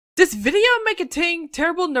This video may contain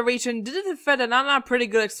terrible narration due to the fact that I'm not pretty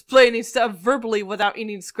good explaining stuff verbally without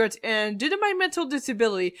any script and due to my mental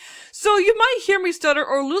disability. So you might hear me stutter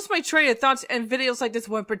or lose my train of thoughts in videos like this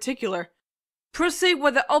one in particular. Proceed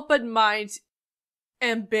with an open mind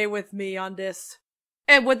and bear with me on this.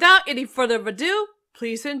 And without any further ado,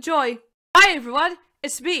 please enjoy. Hi everyone,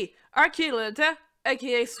 it's me, Archilita,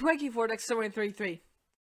 aka Swaggy4X733.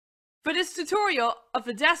 For this tutorial of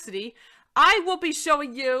Audacity, I will be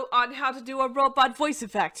showing you on how to do a robot voice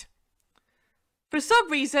effect. For some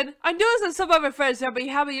reason, I noticed that some of my friends have been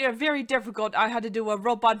having it very difficult on how to do a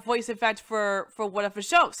robot voice effect for one of the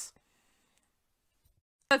shows.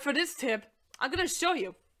 But for this tip, I'm gonna show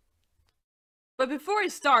you. But before I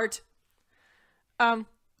start, you're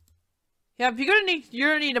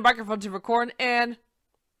gonna need a microphone to record, and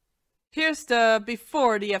here's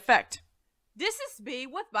before the effect. This is me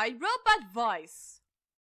with my robot voice.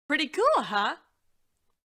 Pretty cool, huh?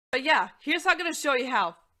 But yeah, here's how I'm gonna show you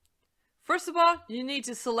how. First of all, you need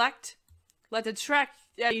to select the track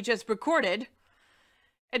that you just recorded,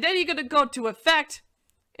 and then you're gonna go to Effect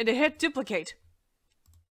and then hit Duplicate.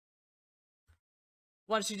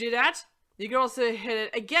 Once you do that, you can also hit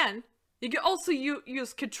it again. You can also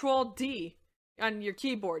use Control D on your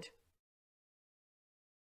keyboard.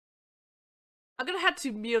 I'm gonna have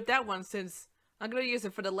to mute that one since I'm gonna use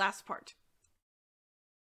it for the last part.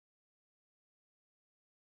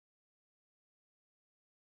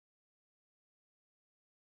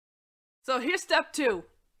 So here's step 2.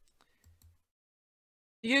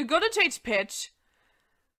 You go to change pitch.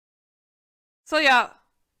 So yeah,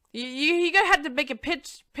 you're gonna have to make it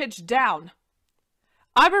pitch down.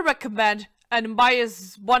 I would recommend a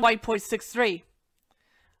minus 1.63.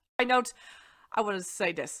 I note, I want to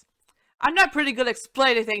say this. I'm not pretty good at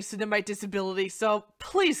explaining things due to my disability, so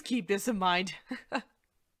please keep this in mind.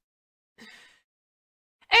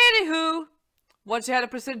 Anywho, once you had a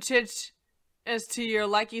percentage as to your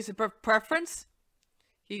likings and preference,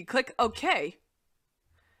 you can click OK.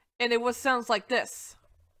 And it sounds like this.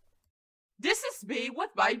 This is me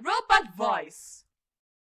with my robot voice.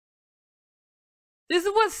 This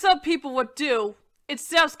is what some people would do. It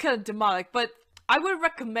sounds kind of demonic, but I would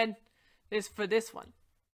recommend this for this one.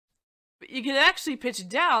 But you can actually pitch it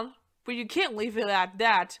down, but you can't leave it at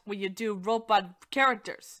that when you do robot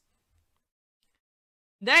characters.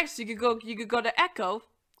 Next, you could go to Echo,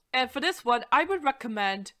 and for this one, I would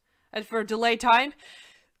recommend, and for delay time,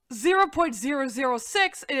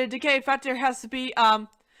 0.006, and the decay factor has to be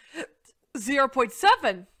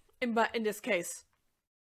 0.7 in this case.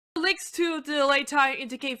 Links to the delay time and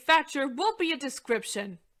decay factor will be in the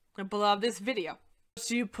description below this video.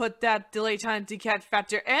 So you put that delay time decay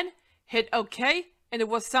factor in, hit OK, and it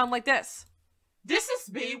will sound like this. This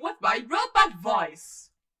is me with my robot voice.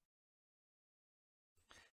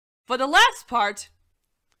 For the last part,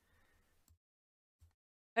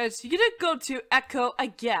 as you're gonna go to Echo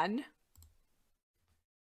again,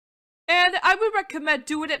 and I would recommend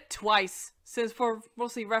doing it twice, since for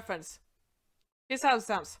mostly reference. Here's how it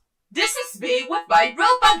sounds. This is me with my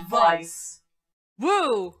robot voice.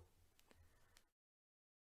 Woo!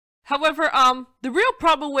 However, the real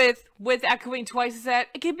problem with echoing twice is that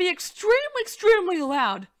it can be extremely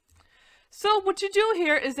loud. So what you do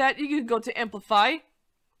here is that you can go to Amplify,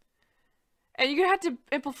 and you're gonna have to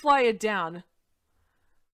amplify it down.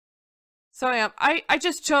 So I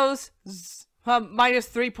just chose minus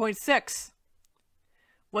 3.6.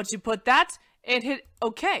 Once you put that, and hit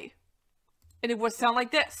OK. And it would sound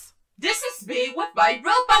like this. This is me with my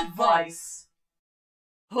robot voice.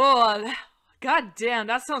 Oh, god damn,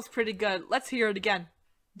 that sounds pretty good. Let's hear it again.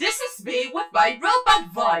 This is me with my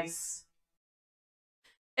robot voice.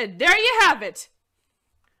 And there you have it.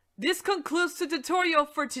 This concludes the tutorial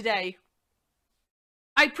for today.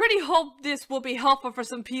 I pretty hope this will be helpful for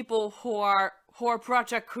some people who are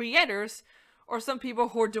project creators, or some people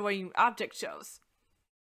who are doing object shows.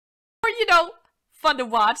 Or, you know, fun to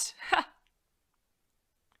watch.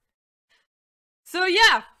 So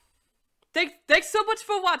yeah, thanks so much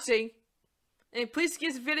for watching, and please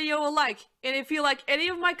give this video a like, and if you like any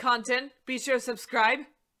of my content, be sure to subscribe.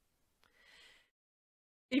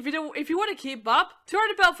 If you want to keep up, turn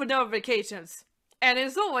the bell for notifications. And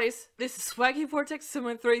as always, this is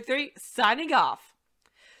Swaggy4X733 signing off.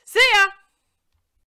 See ya!